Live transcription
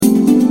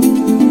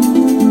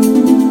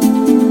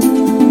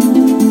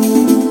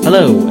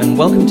Hello, and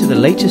welcome to the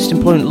latest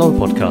employment law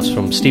podcast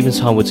from Stevens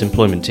Harwood's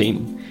employment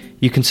team.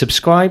 You can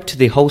subscribe to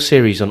the whole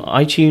series on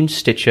iTunes,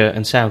 Stitcher,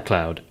 and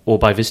SoundCloud, or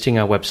by visiting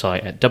our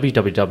website at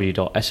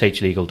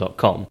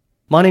www.shlegal.com.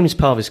 My name is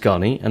Parvis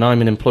Ghani, and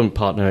I'm an employment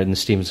partner in the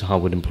Stevens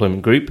Harwood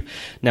Employment Group.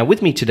 Now,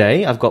 with me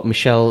today, I've got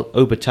Michelle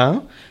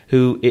Aubertin,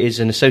 who is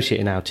an associate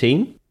in our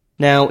team.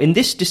 Now, in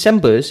this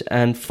December's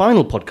and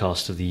final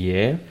podcast of the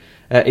year,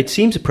 it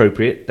seems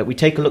appropriate that we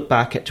take a look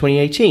back at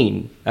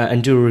 2018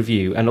 and do a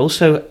review, and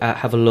also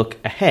have a look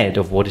ahead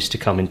of what is to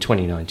come in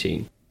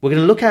 2019. We're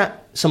going to look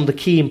at some of the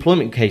key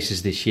employment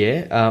cases this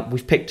year.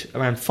 We've picked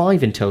around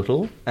 5 in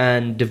total,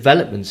 and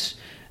developments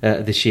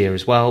this year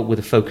as well, with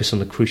a focus on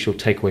the crucial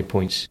takeaway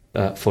points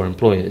for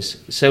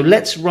employers. So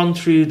let's run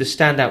through the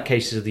standout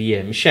cases of the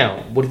year.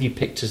 Michelle, what have you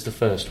picked as the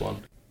first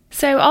one?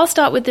 So I'll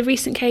start with the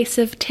recent case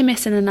of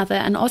Timis and Another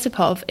and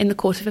Osipov in the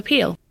Court of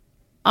Appeal.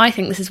 I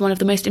think this is one of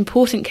the most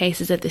important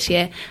cases of this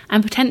year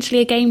and potentially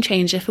a game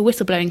changer for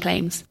whistleblowing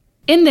claims.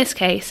 In this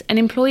case, an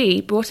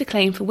employee brought a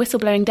claim for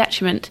whistleblowing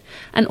detriment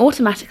and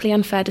automatically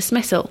unfair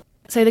dismissal.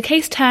 So the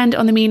case turned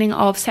on the meaning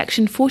of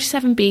Section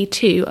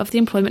 47B(2) of the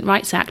Employment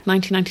Rights Act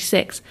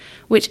 1996,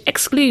 which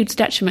excludes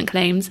detriment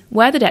claims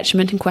where the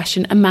detriment in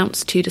question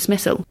amounts to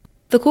dismissal.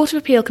 The Court of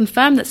Appeal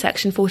confirmed that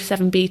Section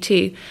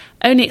 47B(2)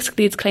 only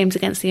excludes claims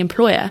against the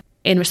employer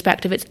in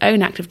respect of its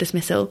own act of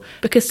dismissal,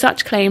 because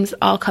such claims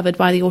are covered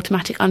by the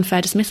automatic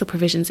unfair dismissal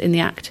provisions in the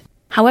Act.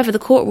 However, the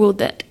court ruled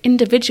that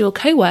individual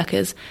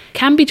co-workers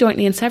can be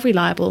jointly and severally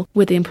liable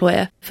with the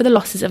employer for the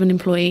losses of an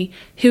employee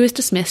who is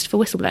dismissed for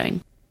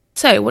whistleblowing.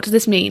 So, what does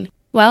this mean?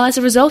 Well, as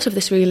a result of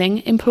this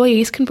ruling,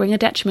 employees can bring a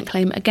detriment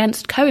claim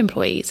against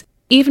co-employees,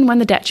 even when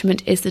the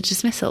detriment is the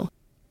dismissal.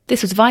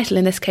 This was vital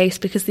in this case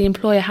because the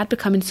employer had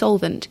become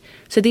insolvent,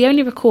 so the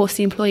only recourse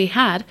the employee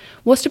had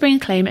was to bring a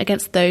claim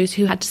against those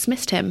who had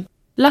dismissed him.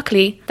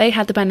 Luckily, they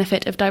had the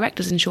benefit of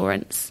director's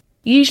insurance.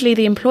 Usually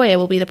the employer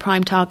will be the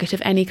prime target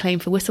of any claim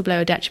for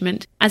whistleblower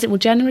detriment, as it will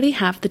generally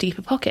have the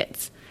deeper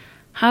pockets.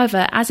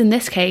 However, as in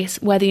this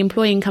case, where the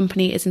employing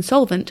company is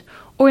insolvent,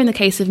 or in the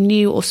case of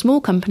new or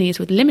small companies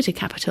with limited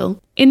capital,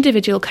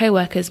 individual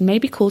co-workers may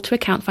be called to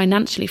account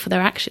financially for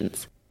their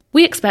actions.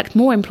 We expect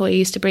more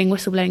employees to bring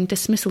whistleblowing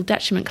dismissal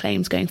detriment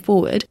claims going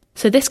forward,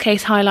 so this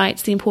case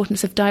highlights the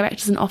importance of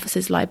directors and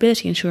officers'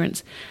 liability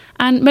insurance,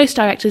 and most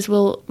directors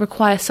will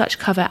require such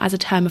cover as a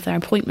term of their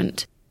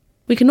appointment.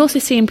 We can also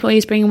see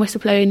employees bringing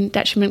whistleblowing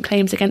detriment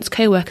claims against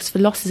co-workers for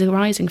losses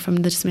arising from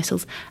the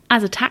dismissals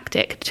as a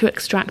tactic to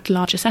extract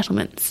larger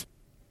settlements.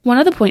 One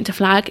other point to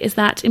flag is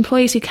that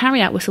employees who carry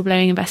out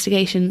whistleblowing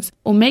investigations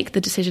or make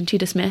the decision to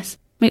dismiss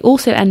may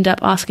also end up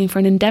asking for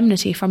an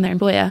indemnity from their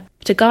employer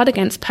to guard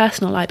against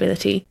personal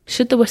liability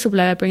should the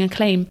whistleblower bring a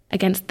claim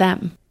against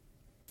them.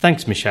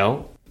 Thanks,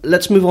 Michelle.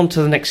 Let's move on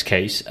to the next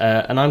case,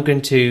 and I'm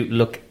going to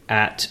look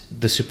at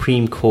the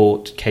Supreme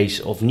Court case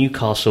of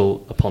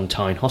Newcastle upon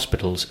Tyne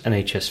Hospitals,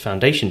 NHS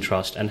Foundation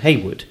Trust and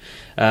Haywood.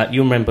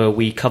 You remember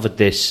we covered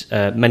this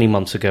many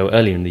months ago,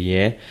 earlier in the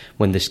year,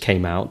 when this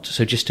came out.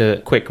 So just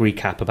a quick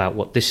recap about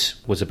what this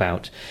was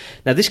about.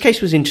 Now, this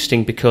case was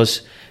interesting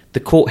because the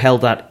court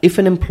held that if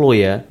an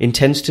employer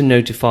intends to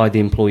notify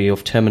the employee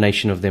of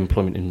termination of the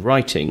employment in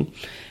writing,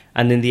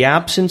 and in the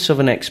absence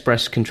of an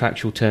express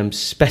contractual term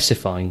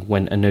specifying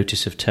when a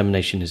notice of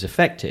termination is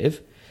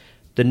effective,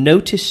 the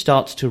notice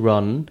starts to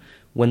run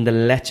when the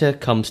letter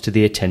comes to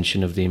the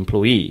attention of the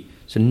employee,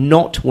 so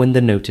not when the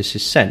notice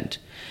is sent.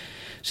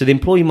 So the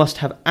employee must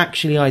have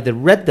actually either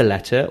read the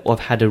letter or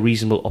have had a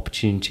reasonable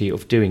opportunity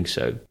of doing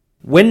so.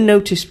 When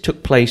notice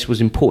took place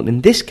was important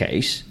in this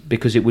case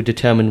because it would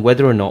determine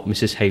whether or not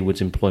Mrs. Haywood's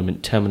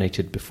employment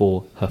terminated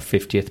before her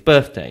 50th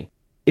birthday.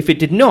 If it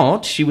did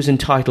not, she was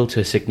entitled to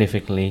a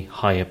significantly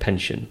higher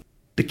pension.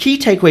 The key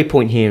takeaway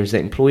point here is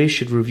that employers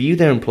should review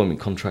their employment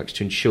contracts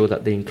to ensure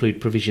that they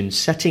include provisions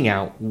setting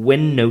out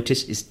when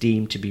notice is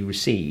deemed to be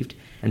received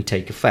and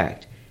take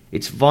effect.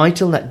 It's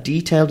vital that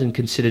detailed and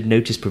considered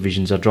notice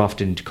provisions are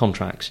drafted into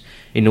contracts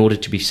in order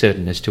to be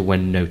certain as to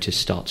when notice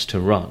starts to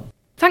run.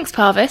 Thanks,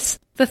 Parvis.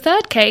 The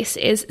third case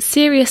is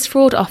Serious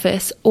Fraud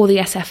Office, or the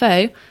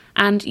SFO,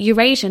 and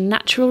Eurasian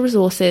Natural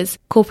Resources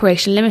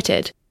Corporation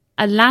Limited,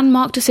 a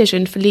landmark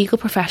decision for legal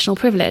professional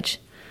privilege.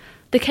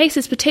 The case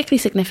is particularly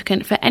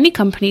significant for any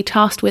company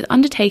tasked with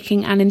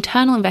undertaking an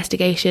internal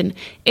investigation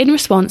in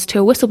response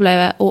to a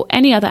whistleblower or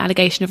any other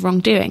allegation of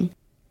wrongdoing.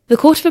 The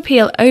Court of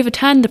Appeal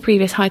overturned the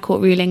previous High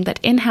Court ruling that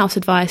in-house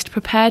advice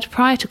prepared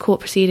prior to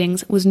court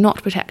proceedings was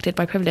not protected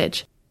by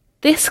privilege.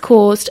 This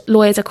caused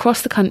lawyers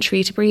across the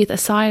country to breathe a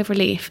sigh of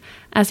relief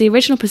as the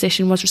original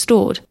position was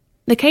restored.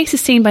 The case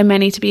is seen by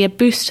many to be a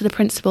boost to the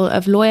principle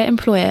of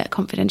lawyer-employer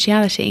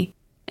confidentiality.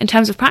 In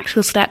terms of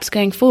practical steps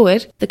going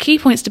forward, the key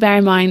points to bear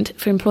in mind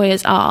for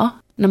employers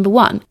are, number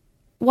 1,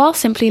 while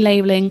simply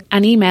labelling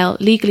an email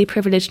legally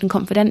privileged and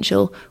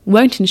confidential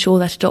won't ensure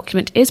that a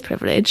document is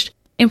privileged,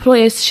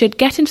 employers should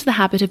get into the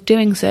habit of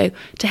doing so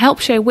to help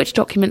show which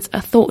documents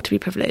are thought to be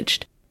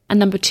privileged. And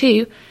number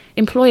 2,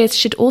 employers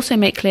should also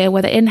make clear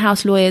whether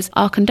in-house lawyers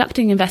are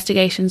conducting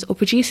investigations or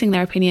producing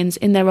their opinions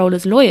in their role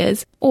as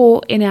lawyers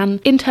or in an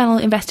internal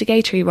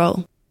investigatory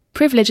role.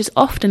 Privilege is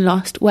often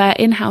lost where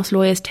in-house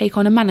lawyers take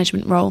on a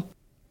management role.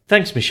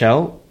 Thanks,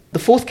 Michelle. The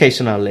fourth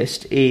case on our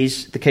list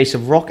is the case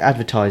of Rock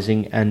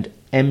Advertising and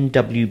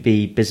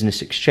MWB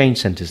Business Exchange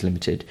Centres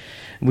Limited,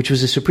 which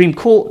was a Supreme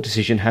Court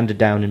decision handed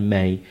down in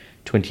May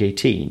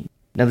 2018.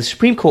 Now, the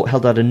Supreme Court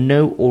held that a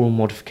no oral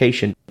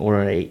modification,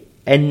 or a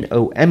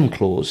NOM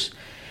clause,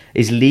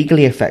 is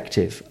legally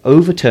effective,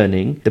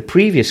 overturning the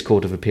previous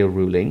Court of Appeal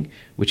ruling,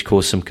 which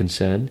caused some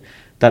concern,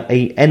 that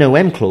a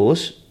NOM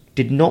clause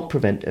did not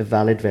prevent a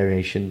valid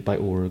variation by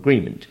oral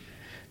agreement.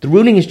 The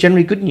ruling is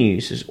generally good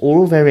news, as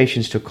oral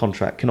variations to a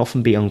contract can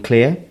often be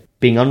unclear,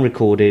 being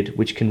unrecorded,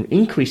 which can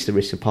increase the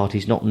risk of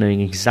parties not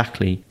knowing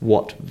exactly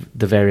what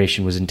the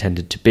variation was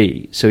intended to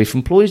be. So if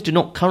employers do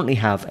not currently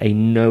have a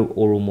no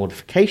oral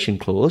modification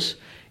clause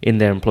in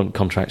their employment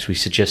contracts, we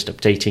suggest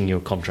updating your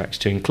contracts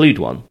to include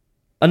one.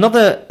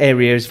 Another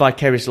area is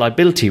vicarious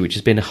liability, which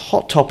has been a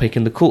hot topic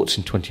in the courts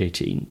in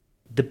 2018.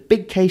 The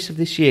big case of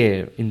this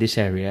year in this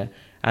area,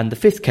 and the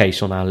fifth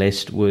case on our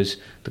list, was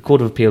the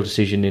Court of Appeal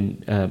decision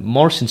in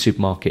Morrison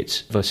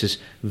Supermarkets versus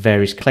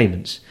various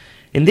claimants.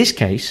 In this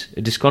case,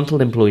 a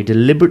disgruntled employee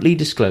deliberately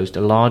disclosed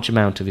a large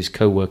amount of his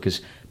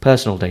co-workers'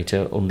 personal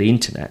data on the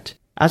internet.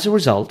 As a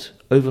result,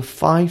 over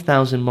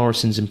 5,000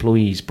 Morrison's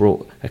employees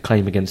brought a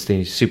claim against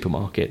the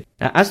supermarket.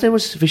 As there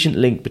was sufficient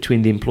link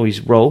between the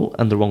employee's role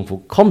and the wrongful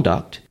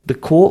conduct, the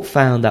court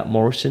found that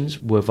Morrison's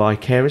were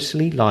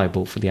vicariously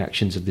liable for the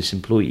actions of this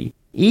employee,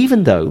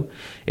 even though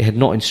it had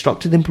not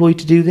instructed the employee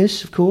to do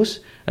this, of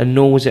course, and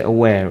nor was it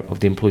aware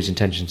of the employee's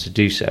intentions to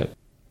do so.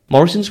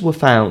 Morrison's were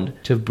found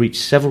to have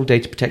breached several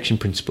data protection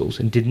principles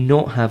and did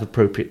not have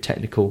appropriate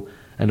technical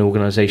and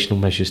organisational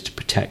measures to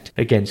protect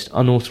against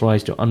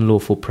unauthorised or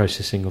unlawful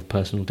processing of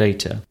personal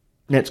data.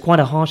 Now, it's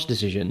quite a harsh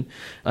decision,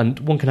 and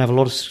one can have a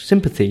lot of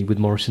sympathy with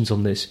Morrison's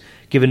on this,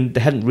 given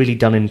they hadn't really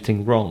done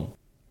anything wrong.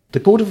 The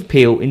Court of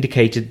Appeal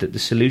indicated that the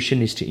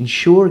solution is to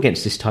insure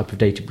against this type of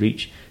data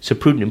breach, so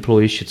prudent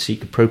employers should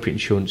seek appropriate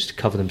insurance to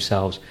cover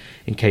themselves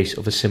in case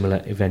of a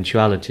similar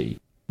eventuality.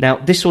 Now,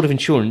 this sort of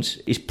insurance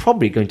is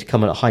probably going to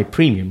come at a high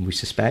premium, we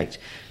suspect,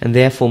 and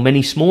therefore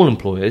many small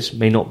employers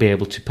may not be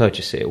able to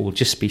purchase it or will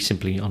just be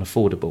simply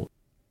unaffordable.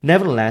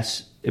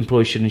 Nevertheless,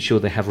 employers should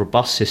ensure they have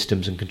robust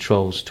systems and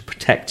controls to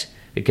protect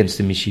against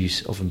the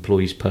misuse of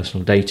employees'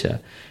 personal data.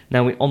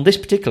 Now, on this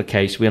particular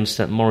case, we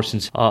understand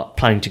Morrison's are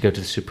planning to go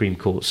to the Supreme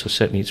Court, so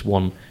certainly it's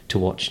one to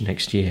watch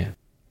next year.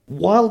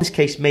 While this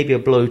case may be a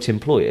blow to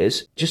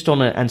employers, just on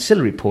an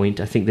ancillary point,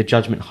 I think the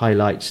judgment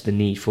highlights the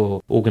need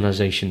for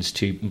organisations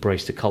to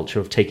embrace the culture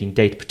of taking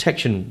data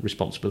protection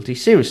responsibility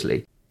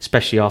seriously,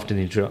 especially after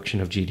the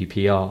introduction of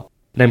GDPR.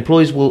 Now,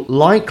 employers will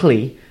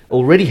likely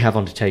already have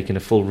undertaken a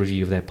full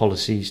review of their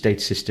policies,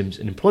 data systems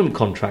and employment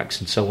contracts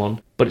and so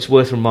on, but it's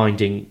worth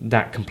reminding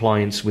that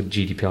compliance with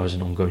GDPR is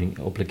an ongoing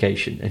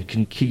obligation and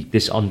can keep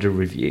this under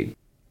review.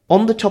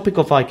 On the topic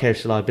of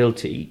vicarious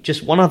liability,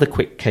 just one other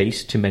quick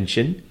case to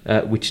mention,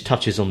 which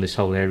touches on this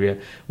whole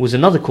area, was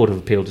another Court of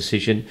Appeal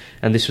decision,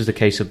 and this was the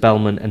case of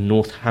Bellman and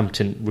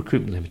Northampton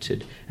Recruitment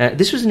Limited.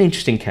 This was an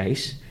interesting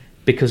case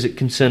because it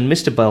concerned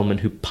Mr. Bellman,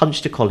 who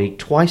punched a colleague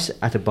twice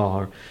at a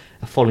bar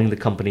following the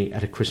company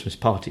at a Christmas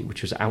party,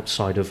 which was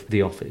outside of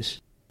the office.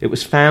 It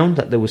was found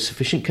that there was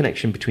sufficient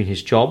connection between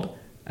his job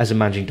as a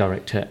managing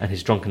director and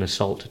his drunken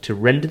assault to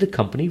render the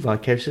company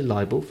vicariously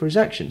liable for his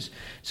actions.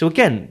 So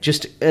again,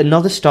 just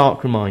another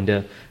stark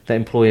reminder that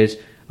employers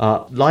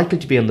are likely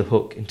to be on the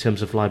hook in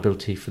terms of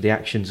liability for the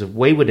actions of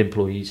wayward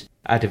employees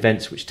at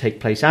events which take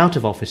place out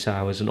of office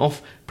hours and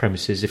off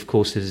premises if, of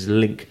course, there is a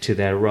link to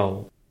their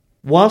role.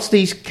 Whilst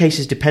these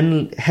cases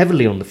depend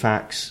heavily on the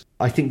facts,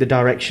 I think the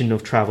direction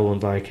of travel on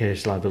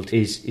vicarious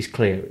liability is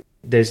clear.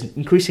 There's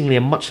increasingly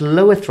a much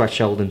lower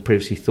threshold than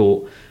previously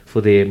thought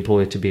for the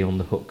employer to be on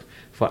the hook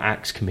for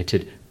acts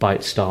committed by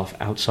its staff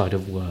outside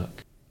of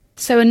work.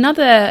 So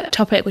another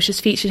topic which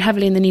has featured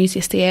heavily in the news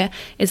this year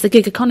is the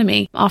gig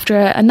economy, after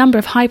a number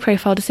of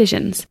high-profile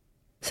decisions.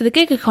 So the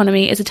gig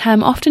economy is a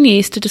term often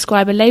used to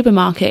describe a labour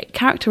market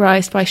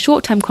characterised by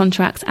short-term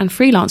contracts and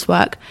freelance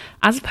work,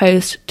 as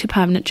opposed to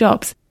permanent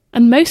jobs,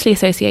 and mostly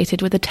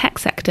associated with the tech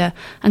sector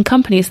and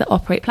companies that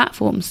operate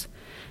platforms.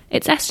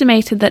 It's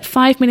estimated that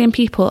 5 million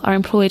people are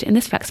employed in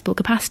this flexible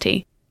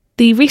capacity.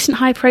 The recent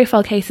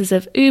high-profile cases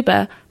of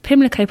Uber,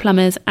 Pimlico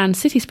Plumbers and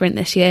CitySprint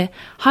this year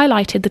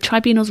highlighted the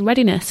tribunal's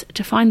readiness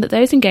to find that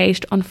those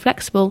engaged on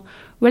flexible,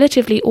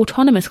 relatively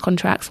autonomous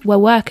contracts were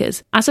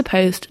workers, as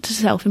opposed to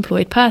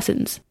self-employed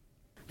persons.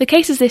 The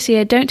cases this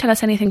year don't tell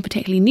us anything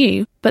particularly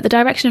new, but the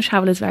direction of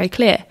travel is very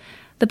clear.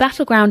 The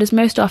battleground is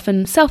most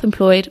often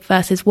self-employed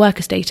versus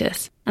worker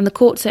status, and the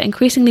courts are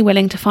increasingly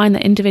willing to find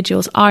that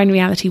individuals are in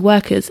reality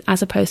workers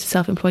as opposed to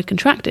self-employed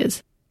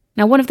contractors.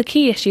 Now, one of the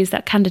key issues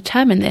that can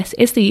determine this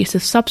is the use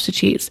of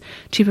substitutes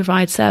to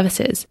provide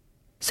services.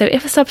 So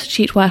if a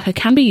substitute worker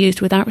can be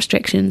used without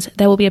restrictions,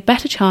 there will be a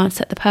better chance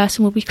that the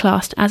person will be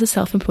classed as a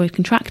self-employed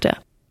contractor.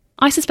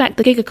 I suspect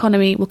the gig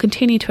economy will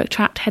continue to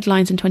attract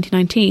headlines in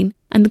 2019,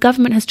 and the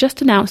government has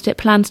just announced it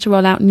plans to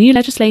roll out new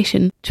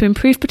legislation to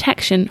improve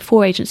protection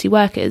for agency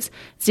workers,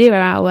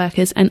 zero-hour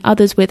workers and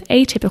others with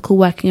atypical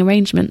working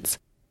arrangements.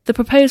 The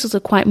proposals are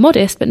quite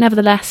modest, but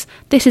nevertheless,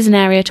 this is an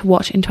area to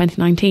watch in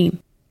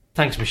 2019.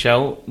 Thanks,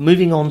 Michelle.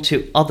 Moving on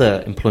to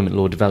other employment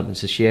law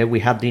developments this year, we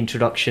had the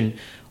introduction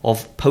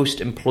of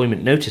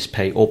post-employment notice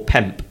pay, or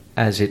PEMP,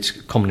 as it's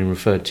commonly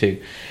referred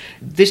to.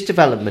 This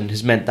development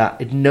has meant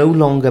that it no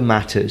longer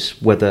matters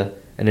whether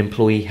an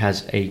employee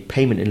has a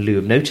payment in lieu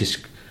of notice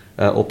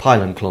or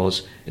pile-on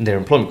clause in their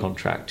employment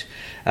contract,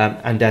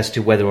 and as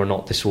to whether or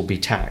not this will be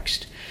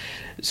taxed.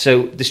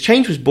 So this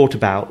change was brought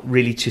about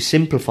really to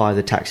simplify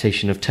the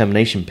taxation of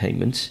termination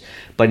payments,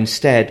 but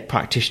instead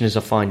practitioners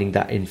are finding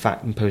that in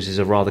fact imposes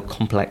a rather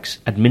complex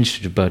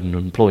administrative burden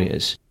on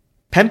employers.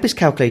 PEMP is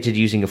calculated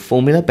using a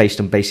formula based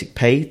on basic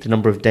pay, the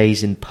number of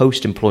days in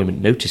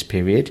post-employment notice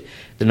period,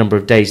 the number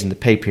of days in the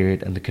pay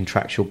period, and the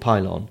contractual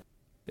pile-on.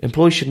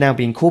 Employers should now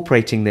be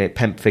incorporating their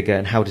PEMP figure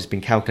and how it has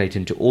been calculated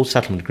into all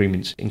settlement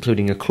agreements,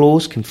 including a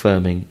clause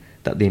confirming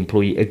that the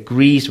employee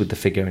agrees with the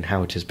figure and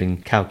how it has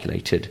been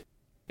calculated.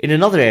 In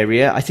another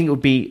area, I think it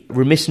would be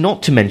remiss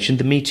not to mention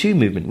the Me Too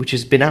movement, which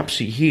has been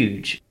absolutely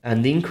huge,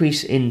 and the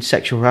increase in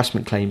sexual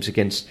harassment claims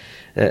against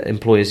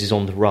employers is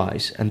on the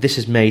rise, and this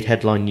has made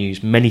headline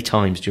news many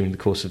times during the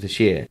course of this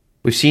year.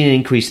 We've seen an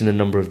increase in the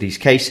number of these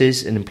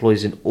cases, and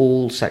employers in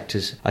all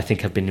sectors, I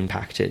think, have been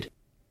impacted.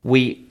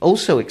 We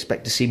also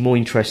expect to see more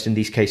interest in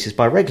these cases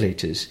by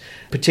regulators,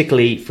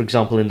 particularly, for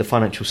example, in the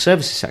financial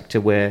services sector,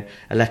 where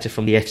a letter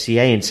from the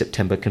FCA in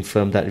September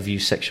confirmed that it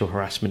views sexual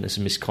harassment as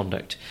a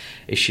misconduct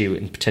issue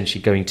and potentially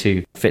going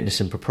to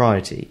fitness and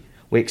propriety.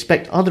 We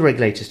expect other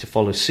regulators to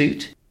follow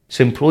suit,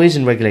 so employers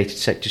in regulated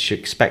sectors should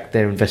expect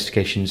their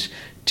investigations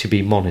to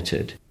be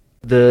monitored.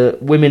 The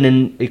Women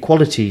and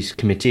Equalities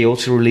Committee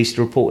also released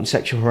a report on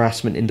sexual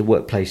harassment in the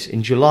workplace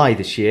in July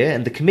this year,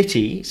 and the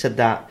committee said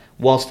that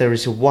whilst there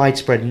is a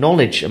widespread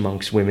knowledge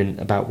amongst women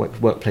about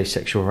workplace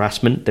sexual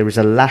harassment, there is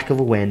a lack of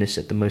awareness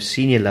at the most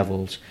senior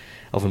levels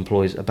of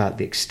employers about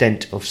the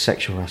extent of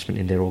sexual harassment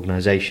in their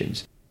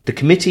organisations. The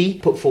committee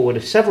put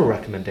forward several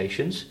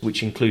recommendations,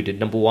 which included,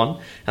 number one,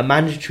 a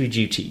mandatory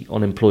duty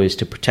on employers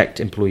to protect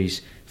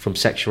employees from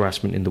sexual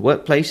harassment in the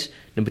workplace.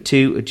 Number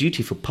two, a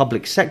duty for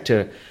public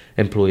sector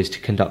employers to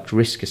conduct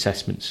risk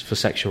assessments for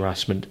sexual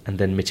harassment and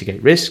then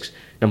mitigate risks.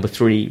 Number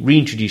three,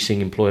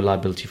 reintroducing employer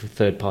liability for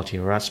third-party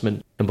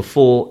harassment. Number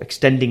four,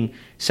 extending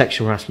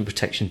sexual harassment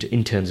protection to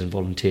interns and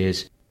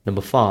volunteers.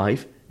 Number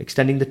five,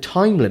 extending the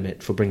time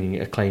limit for bringing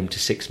a claim to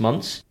 6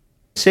 months.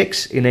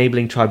 6,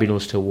 enabling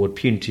tribunals to award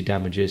punitive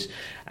damages.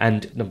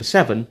 And number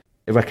 7,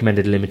 it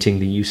recommended limiting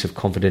the use of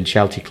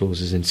confidentiality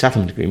clauses in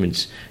settlement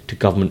agreements to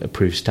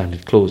government-approved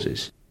standard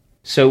clauses.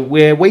 So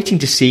we're waiting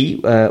to see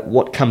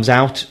what comes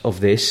out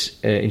of this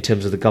in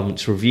terms of the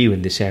government's review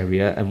in this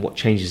area and what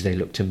changes they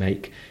look to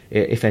make,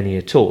 if any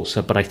at all.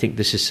 But I think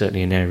this is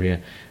certainly an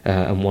area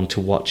and one to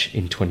watch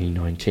in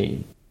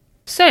 2019.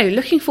 So,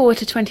 looking forward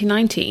to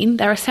 2019,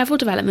 there are several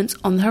developments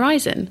on the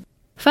horizon.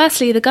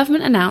 Firstly, the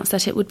government announced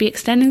that it would be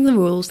extending the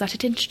rules that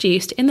it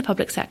introduced in the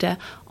public sector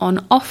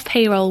on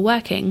off-payroll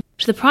working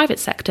to the private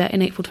sector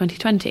in April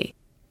 2020.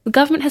 The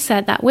government has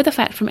said that with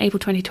effect from April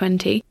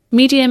 2020,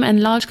 medium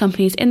and large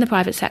companies in the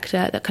private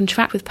sector that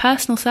contract with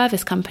personal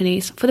service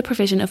companies for the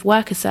provision of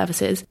workers'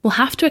 services will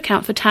have to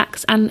account for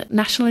tax and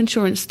national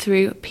insurance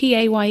through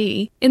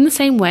PAYE in the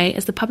same way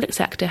as the public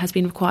sector has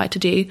been required to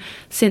do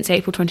since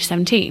April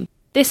 2017.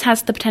 This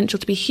has the potential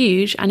to be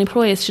huge, and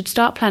employers should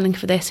start planning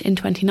for this in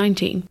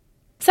 2019.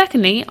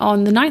 Secondly,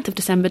 on the 9th of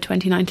December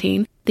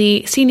 2019,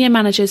 the Senior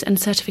Managers and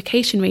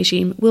Certification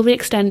regime will be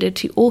extended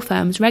to all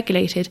firms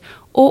regulated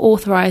or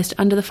authorised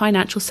under the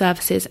Financial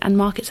Services and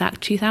Markets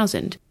Act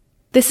 2000.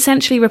 This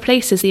essentially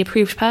replaces the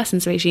Approved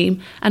Persons regime,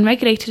 and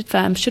regulated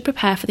firms should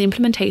prepare for the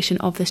implementation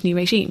of this new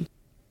regime.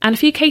 And a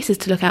few cases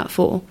to look out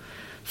for.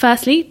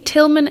 Firstly,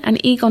 Tillman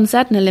and Egon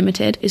Zedner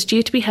Limited is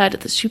due to be heard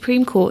at the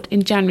Supreme Court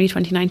in January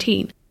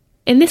 2019.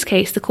 In this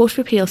case, the Court of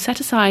Appeal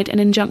set aside an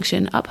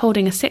injunction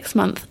upholding a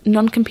 6-month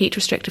non-compete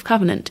restrictive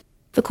covenant.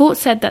 The court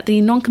said that the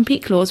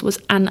non-compete clause was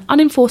an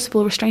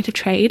unenforceable restraint of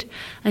trade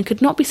and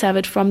could not be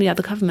severed from the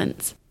other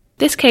governments.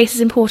 This case is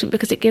important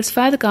because it gives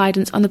further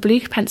guidance on the blue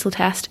pencil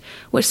test,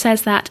 which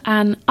says that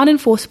an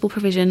unenforceable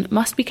provision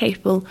must be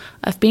capable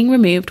of being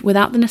removed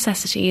without the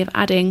necessity of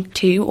adding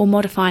to or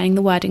modifying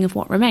the wording of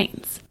what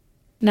remains.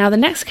 Now, the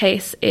next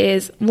case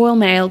is Royal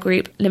Mail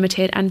Group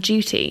Limited and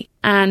Duty,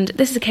 and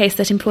this is a case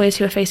that employers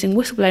who are facing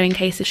whistleblowing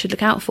cases should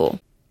look out for.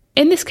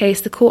 In this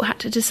case, the court had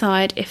to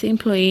decide if the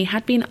employee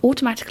had been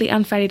automatically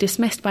unfairly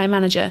dismissed by a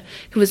manager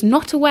who was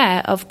not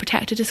aware of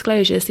protected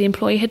disclosures the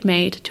employee had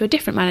made to a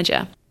different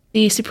manager.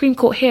 The Supreme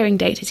Court hearing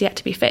date is yet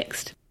to be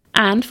fixed.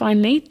 And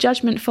finally,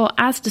 judgment for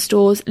Asda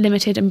Stores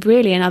Limited and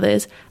Brearley and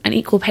others, an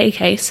equal pay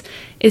case,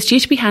 is due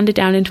to be handed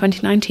down in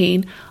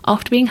 2019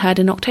 after being heard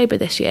in October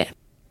this year.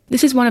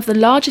 This is one of the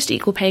largest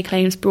equal pay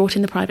claims brought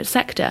in the private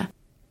sector.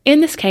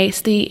 In this case,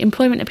 the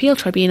Employment Appeal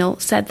Tribunal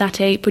said that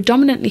a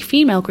predominantly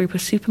female group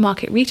of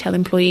supermarket retail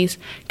employees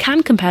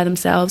can compare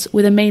themselves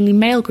with a mainly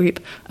male group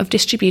of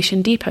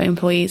distribution depot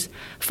employees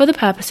for the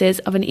purposes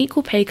of an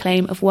equal pay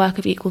claim of work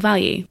of equal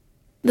value.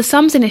 The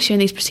sums in issue in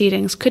these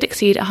proceedings could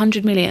exceed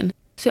 100 million,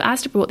 so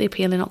Asda brought the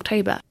appeal in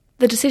October.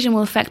 The decision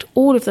will affect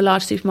all of the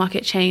large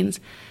supermarket chains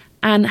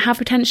and have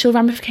potential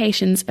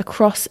ramifications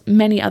across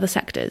many other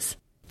sectors.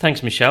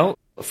 Thanks, Michelle.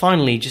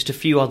 Finally, just a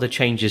few other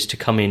changes to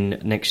come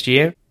in next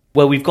year.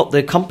 Well, we've got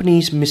the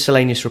Companies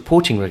Miscellaneous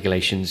Reporting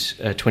Regulations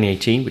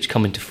 2018, which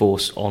come into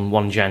force on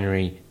 1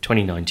 January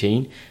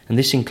 2019, and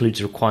this includes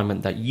a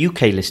requirement that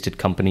UK-listed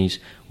companies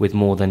with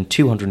more than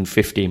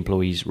 250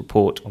 employees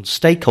report on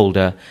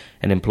stakeholder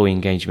and employee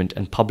engagement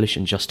and publish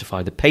and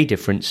justify the pay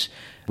difference,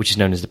 which is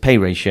known as the pay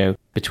ratio,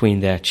 between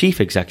their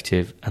chief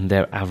executive and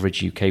their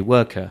average UK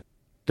worker.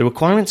 The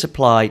requirements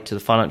apply to the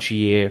financial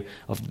year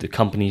of the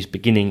companies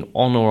beginning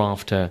on or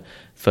after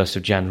 1st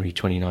of January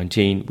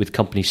 2019, with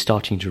companies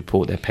starting to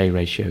report their pay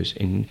ratios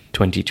in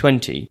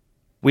 2020.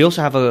 We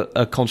also have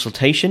a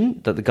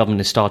consultation that the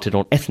government has started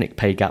on ethnic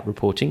pay gap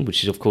reporting,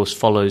 which is, of course,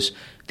 follows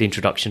the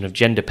introduction of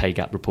gender pay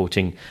gap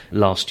reporting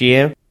last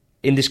year.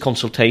 In this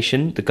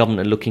consultation, the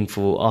government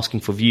are asking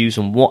for views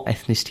on what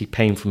ethnicity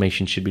pay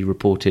information should be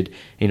reported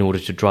in order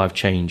to drive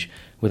change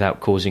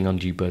without causing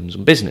undue burdens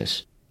on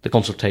business. The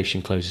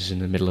consultation closes in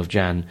the middle of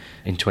Jan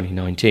in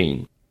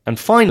 2019. And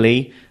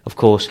finally, of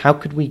course, how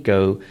could we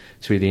go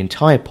through the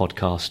entire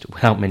podcast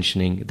without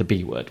mentioning the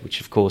B word,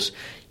 which, of course,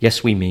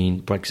 yes, we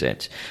mean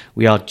Brexit.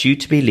 We are due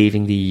to be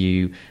leaving the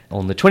EU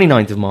on the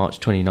 29th of March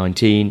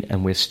 2019,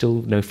 and we're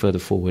still no further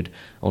forward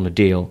on a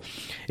deal.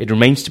 It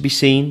remains to be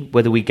seen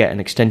whether we get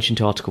an extension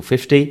to Article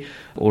 50,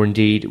 or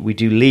indeed we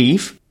do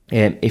leave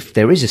if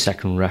there is a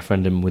second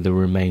referendum with a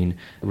Remain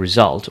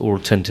result, or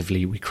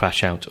alternatively we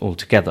crash out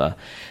altogether.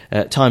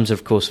 Times are,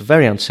 of course,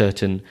 very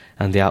uncertain,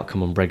 and the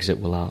outcome on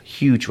Brexit will have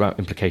huge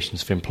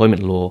implications for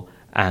employment law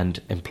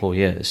and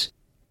employers.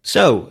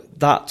 So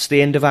that's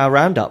the end of our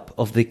roundup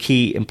of the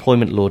key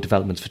employment law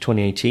developments for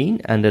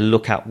 2018 and a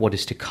look at what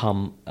is to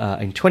come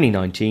in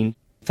 2019.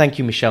 Thank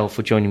you, Michelle,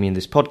 for joining me in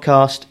this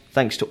podcast.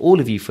 Thanks to all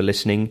of you for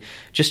listening.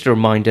 Just a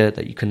reminder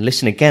that you can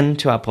listen again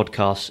to our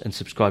podcast and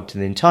subscribe to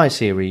the entire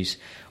series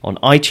on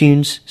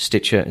iTunes,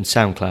 Stitcher and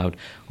SoundCloud,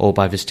 or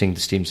by visiting the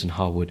Stevenson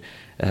Harwood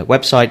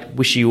website.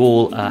 Wish you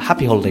all a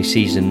happy holiday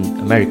season,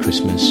 a Merry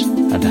Christmas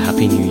and a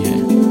Happy New Year.